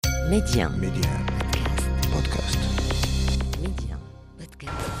ميديان بودكاست.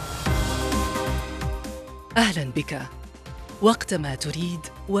 أهلا بك. وقتما تريد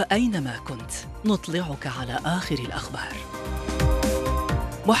وأينما كنت نطلعك على آخر الأخبار.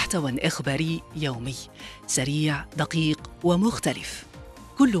 محتوى إخباري يومي سريع دقيق ومختلف،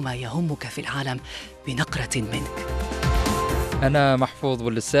 كل ما يهمك في العالم بنقرة منك. أنا محفوظ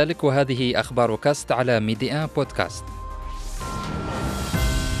بالسالك وهذه أخبار كاست على ميديان بودكاست.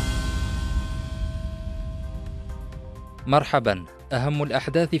 مرحبا، أهم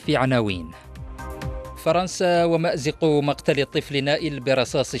الأحداث في عناوين. فرنسا ومأزق مقتل الطفل نائل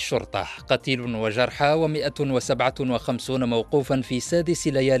برصاص الشرطة، قتيل وجرحى و157 موقوفا في سادس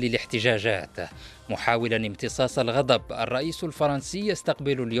ليالي الاحتجاجات. محاولا امتصاص الغضب، الرئيس الفرنسي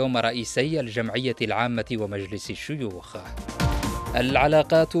يستقبل اليوم رئيسي الجمعية العامة ومجلس الشيوخ.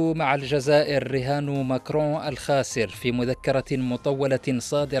 العلاقات مع الجزائر، رهان ماكرون الخاسر في مذكرة مطولة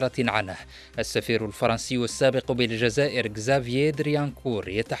صادرة عنه. السفير الفرنسي السابق بالجزائر دريانكور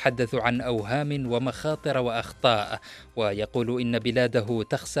يتحدث عن أوهام ومخاطر وأخطاء، ويقول إن بلاده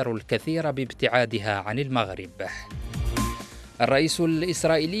تخسر الكثير بابتعادها عن المغرب. الرئيس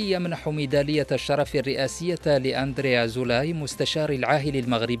الإسرائيلي يمنح ميدالية الشرف الرئاسية لأندريا زولاي مستشار العاهل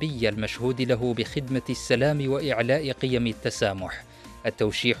المغربي المشهود له بخدمة السلام وإعلاء قيم التسامح.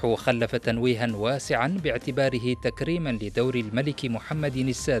 التوشيح خلف تنويها واسعا باعتباره تكريما لدور الملك محمد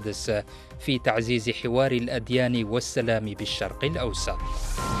السادس في تعزيز حوار الأديان والسلام بالشرق الأوسط.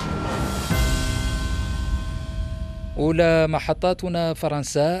 أولى محطاتنا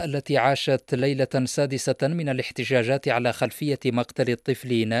فرنسا التي عاشت ليلة سادسة من الاحتجاجات على خلفية مقتل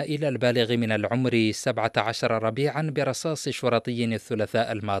الطفل نائل البالغ من العمر 17 ربيعا برصاص شرطي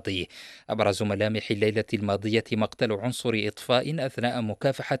الثلاثاء الماضي. أبرز ملامح الليلة الماضية مقتل عنصر إطفاء أثناء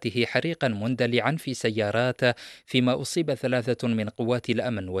مكافحته حريقا مندلعا في سيارات، فيما أصيب 3 من قوات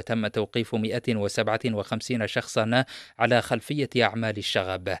الأمن، وتم توقيف 157 شخصا على خلفية أعمال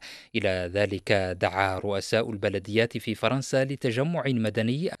الشغب. إلى ذلك دعا رؤساء البلديات في فرنسا لتجمع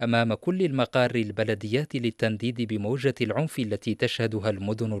مدني أمام كل المقار البلديات للتنديد بموجة العنف التي تشهدها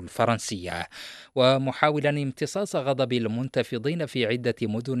المدن الفرنسية. ومحاولا امتصاص غضب المنتفضين في عدة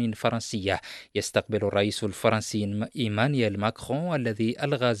مدن فرنسية، يستقبل الرئيس الفرنسي إيمانويل ماكرون الذي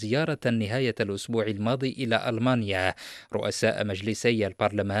ألغى زيارة نهاية الأسبوع الماضي إلى ألمانيا رؤساء مجلسي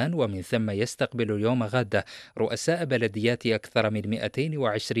البرلمان، ومن ثم يستقبل اليوم غد رؤساء بلديات أكثر من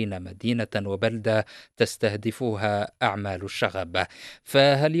 220 مدينة وبلدة تستهدفها أعمال الشغب.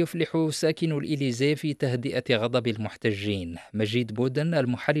 فهل يفلح ساكن الإليزي في تهدئة غضب المحتجين؟ مجيد بودن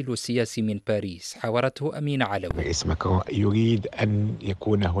المحلل السياسي من باريس حاورته أمين علوي. رئيس ماكرون يريد أن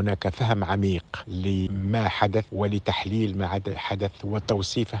يكون هناك فهم عميق لما حدث ولتحليل ما حدث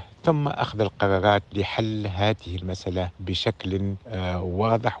وتوصيفه، ثم أخذ القرارات لحل هذه المسألة بشكل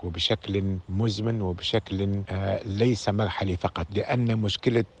واضح وبشكل مزمن وبشكل ليس مرحلي فقط، لأن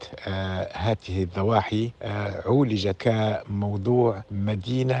مشكلة هذه الضواحي عولجت كموضوع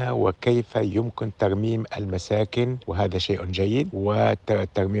مدينة وكيف يمكن ترميم المساكن، وهذا شيء جيد،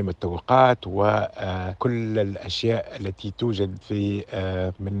 وترميم الطرقات وكل الأشياء التي توجد في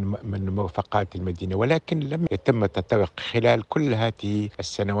من مرفقات المدينة، ولكن لم يتم التطرق خلال كل هذه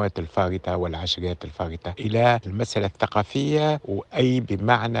السنوات الفارطة والعشريات الفارطة إلى المسألة الثقافية، وأي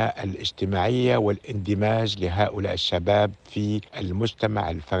بمعنى الاجتماعية والاندماج لهؤلاء الشباب في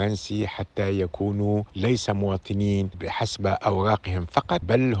المجتمع الفرنسي حتى يكونوا ليس مواطنين بحسب أوراقهم فقط،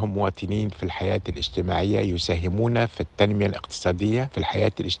 بل هم مواطنين في الحياة الاجتماعية، يساهمون في التنمية الاقتصادية في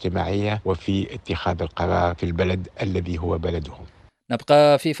الحياة الاجتماعية وفي اتخاذ القرار في البلد الذي هو بلدهم.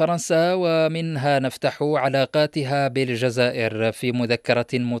 نبقى في فرنسا ومنها نفتح علاقاتها بالجزائر في مذكرة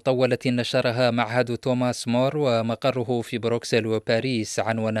مطولة نشرها معهد توماس مور ومقره في بروكسل وباريس،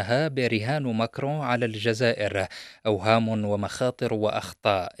 عنونها برهان ماكرون على الجزائر، أوهام ومخاطر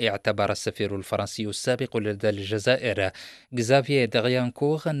وأخطاء. اعتبر السفير الفرنسي السابق لدى الجزائر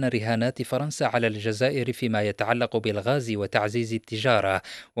دريانكور أن رهانات فرنسا على الجزائر فيما يتعلق بالغاز وتعزيز التجارة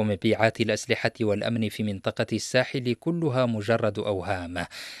ومبيعات الأسلحة والأمن في منطقة الساحل كلها مجرد أوهام.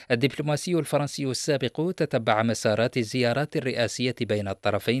 الدبلوماسي الفرنسي السابق تتبع مسارات الزيارات الرئاسية بين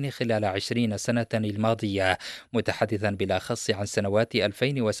الطرفين خلال 20 سنة الماضية، متحدثا بالأخص عن سنوات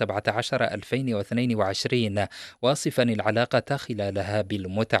 2017-2022، واصفا العلاقة خلالها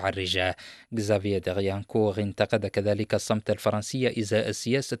بالمتعرجة. دريانكور انتقد كذلك الصمت الفرنسي إزاء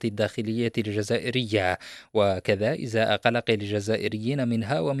السياسة الداخلية الجزائرية، وكذا إزاء قلق الجزائريين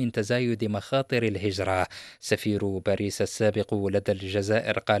منها ومن تزايد مخاطر الهجرة. سفير باريس السابق لدى ممثل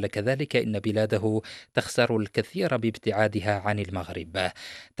الجزائر قال كذلك إن بلاده تخسر الكثير بابتعادها عن المغرب.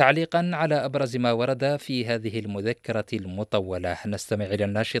 تعليقا على أبرز ما ورد في هذه المذكرة المطولة نستمع إلى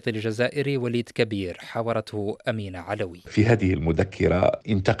الناشط الجزائري وليد كبير، حاورته أمين علوي. في هذه المذكرة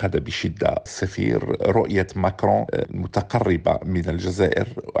انتقد بشدة سفير رؤية ماكرون المتقربة من الجزائر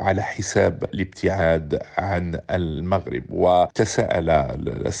على حساب الابتعاد عن المغرب، وتساءل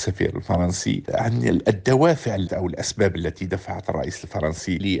السفير الفرنسي عن الدوافع أو الأسباب التي دفعت الرئيس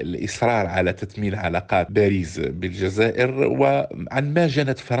الفرنسي للإصرار على تثمين علاقات باريس بالجزائر، وعن ما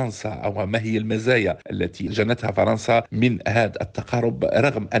جنت فرنسا أو ما هي المزايا التي جنتها فرنسا من هذا التقارب،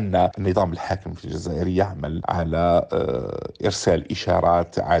 رغم أن النظام الحاكم في الجزائر يعمل على إرسال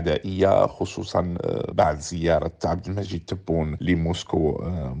إشارات عدائية، خصوصا بعد زيارة عبد المجيد تبون لموسكو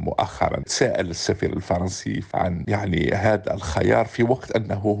مؤخرا. سأل السفير الفرنسي عن هذا الخيار في وقت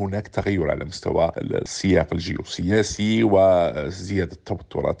أنه هناك تغير على مستوى السياق الجيوسياسي وزيادة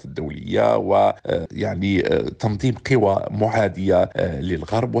التوترات الدولية وتنظيم قوى معادية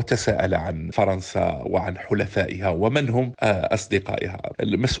للغرب، وتساءل عن فرنسا وعن حلفائها ومن هم أصدقائها.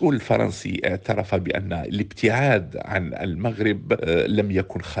 المسؤول الفرنسي اعترف بأن الابتعاد عن المغرب لم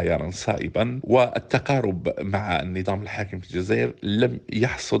يكن خيارا صائبا، والتقارب مع النظام الحاكم في الجزائر لم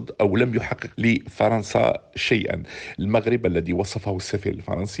يحصد أو لم يحقق لفرنسا شيئا. المغرب الذي وصفه السفير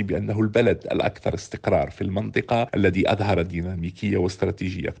الفرنسي بأنه البلد الأكثر استقرار في المنطقة، الذي أظهر ديناميكية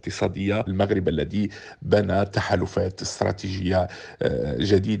واستراتيجية اقتصادية، المغرب الذي بنى تحالفات استراتيجية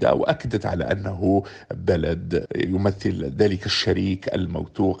جديدة، وأكدت على أنه بلد يمثل ذلك الشريك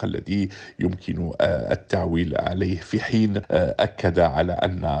الموثوق الذي يمكن التعويل عليه، في حين أكد على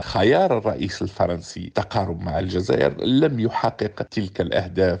أن خيار الرئيس الفرنسي تقارب مع الجزائر لم يحقق تلك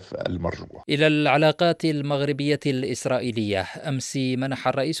الأهداف المرجوة. إلى العلاقات المغربية الإسرائيلية، أمس منح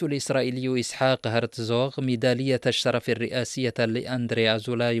الرئيس الإسرائيلي إسحاق هرتزوغ ميدالية الشرف الرئاسية لأندري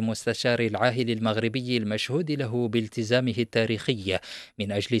أزولاي مستشار العاهل المغربي المشهود له بالتزامه التاريخي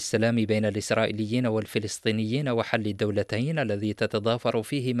من أجل السلام بين الإسرائيليين والفلسطينيين وحل الدولتين الذي تتضافر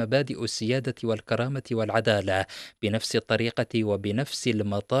فيه مبادئ السيادة والكرامة والعدالة بنفس الطريقة وبنفس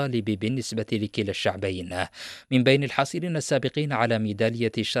المطالب بالنسبة لكلا الشعبين. من بين الحاصلين السابقين على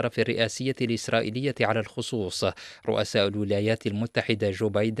ميدالية الشرف الرئاسية الإسرائيلية على الخصوص رؤساء الولايات المتحدة جو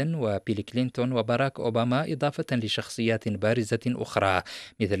بايدن وبيل كلينتون وباراك أوهاما، إضافة لشخصيات بارزة أخرى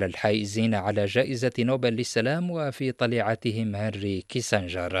مثل الحائزين على جائزة نوبل للسلام وفي طليعتهم هنري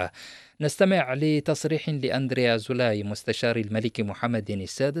كيسنجر. نستمع لتصريح لأندري أزولاي مستشار الملك محمد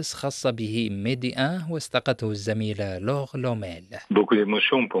السادس خاص به ميدي 1 واستقته الزميلة لوغ لوميل.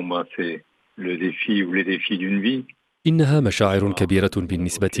 إنها مشاعر كبيرة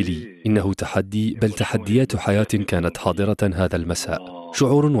بالنسبة لي، إنه تحدي بل تحديات حياة كانت حاضرة هذا المساء.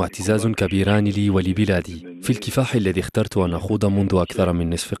 شعور واعتزاز كبيران لي ولبلادي في الكفاح الذي اخترت أن أخوض منذ أكثر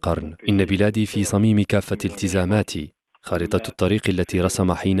من نصف قرن. إن بلادي في صميم كافة التزاماتي، خارطة الطريق التي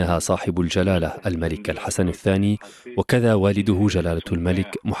رسم حينها صاحب الجلالة الملك الحسن الثاني وكذا والده جلالة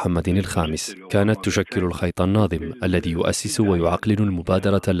الملك محمد الخامس كانت تشكل الخيط الناظم الذي يؤسس ويعقلن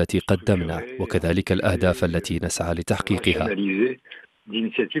المبادرة التي قدمنا وكذلك الأهداف التي نسعى لتحقيقها.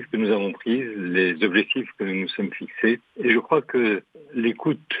 d'initiatives que nous avons prises, les objectifs que nous nous sommes fixés. Et je crois que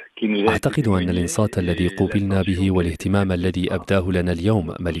l'écoute qui nous a... أعتقد أن الإنصات الذي قوبلنا به والاهتمام الذي أبداه لنا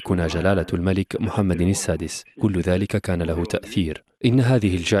اليوم ملكنا جلالة الملك محمد السادس، كل ذلك كان له تأثير. إن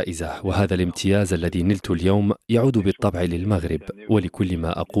هذه الجائزة وهذا الامتياز الذي نلت اليوم يعود بالطبع للمغرب ولكل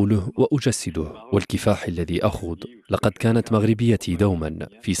ما أقوله وأجسده والكفاح الذي أخوض. لقد كانت مغربيتي دوما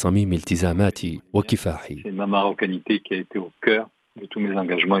في صميم التزاماتي وكفاحي.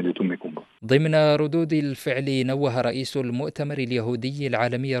 ضمن ردود الفعل نوه رئيس المؤتمر اليهودي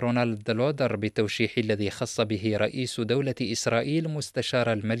العالمي رونالد لودر بالتوشيح الذي خص به رئيس دولة إسرائيل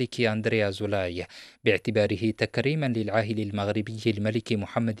مستشار الملك أندري أزولاي باعتباره تكريما للعاهل المغربي الملك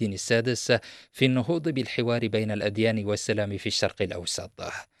محمد السادس في النهوض بالحوار بين الأديان والسلام في الشرق الأوسط.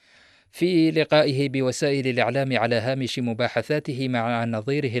 في لقائه بوسائل الإعلام على هامش مباحثاته مع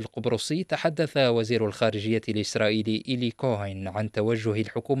نظيره القبرصي، تحدث وزير الخارجية الإسرائيلي إيلي كوهن عن توجه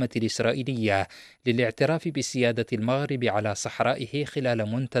الحكومة الإسرائيلية للاعتراف بسيادة المغرب على صحرائه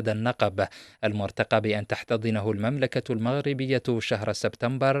خلال منتدى النقب المرتقب بأن تحتضنه المملكة المغربية شهر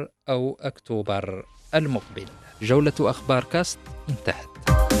سبتمبر أو أكتوبر المقبل. جولة أخبار كاست انتهت.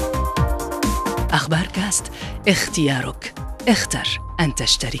 أخبار كاست، اختيارك، اختر أن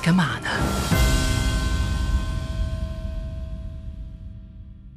تشترك معنا.